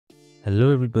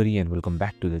Hello everybody and welcome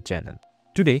back to the channel.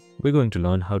 Today we're going to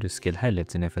learn how to scale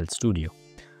highlights in FL Studio.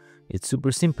 It's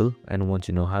super simple, and once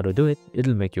you know how to do it,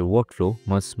 it'll make your workflow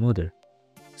much smoother.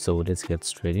 So let's get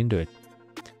straight into it.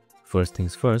 First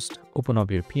things first, open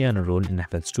up your piano roll in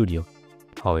FL Studio,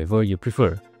 however you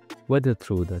prefer, whether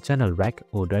through the channel rack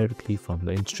or directly from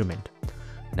the instrument.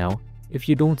 Now, if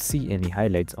you don't see any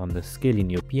highlights on the scale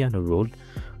in your piano roll,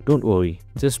 don't worry,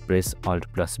 just press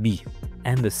Alt+B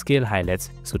and the scale highlights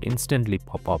should instantly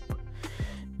pop up,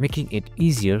 making it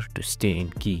easier to stay in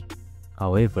key.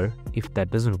 However, if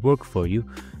that doesn't work for you,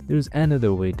 there is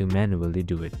another way to manually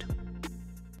do it.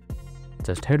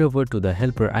 Just head over to the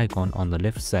helper icon on the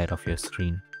left side of your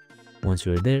screen. Once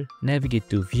you're there, navigate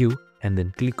to View and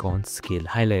then click on Scale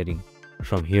Highlighting.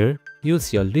 From here, you'll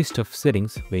see a list of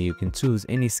settings where you can choose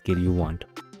any scale you want,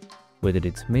 whether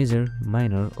it's major,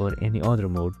 minor, or any other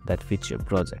mode that fits your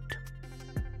project.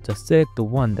 Just select the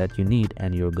one that you need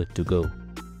and you're good to go.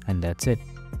 And that's it.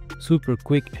 Super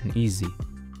quick and easy.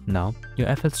 Now,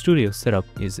 your FL Studio setup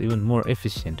is even more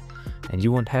efficient and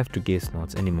you won't have to guess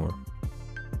notes anymore.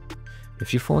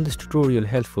 If you found this tutorial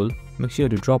helpful, make sure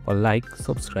to drop a like,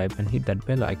 subscribe and hit that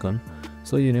bell icon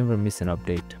so you never miss an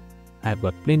update. I've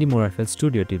got plenty more FL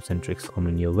Studio tips and tricks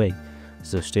coming your way,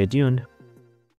 so stay tuned.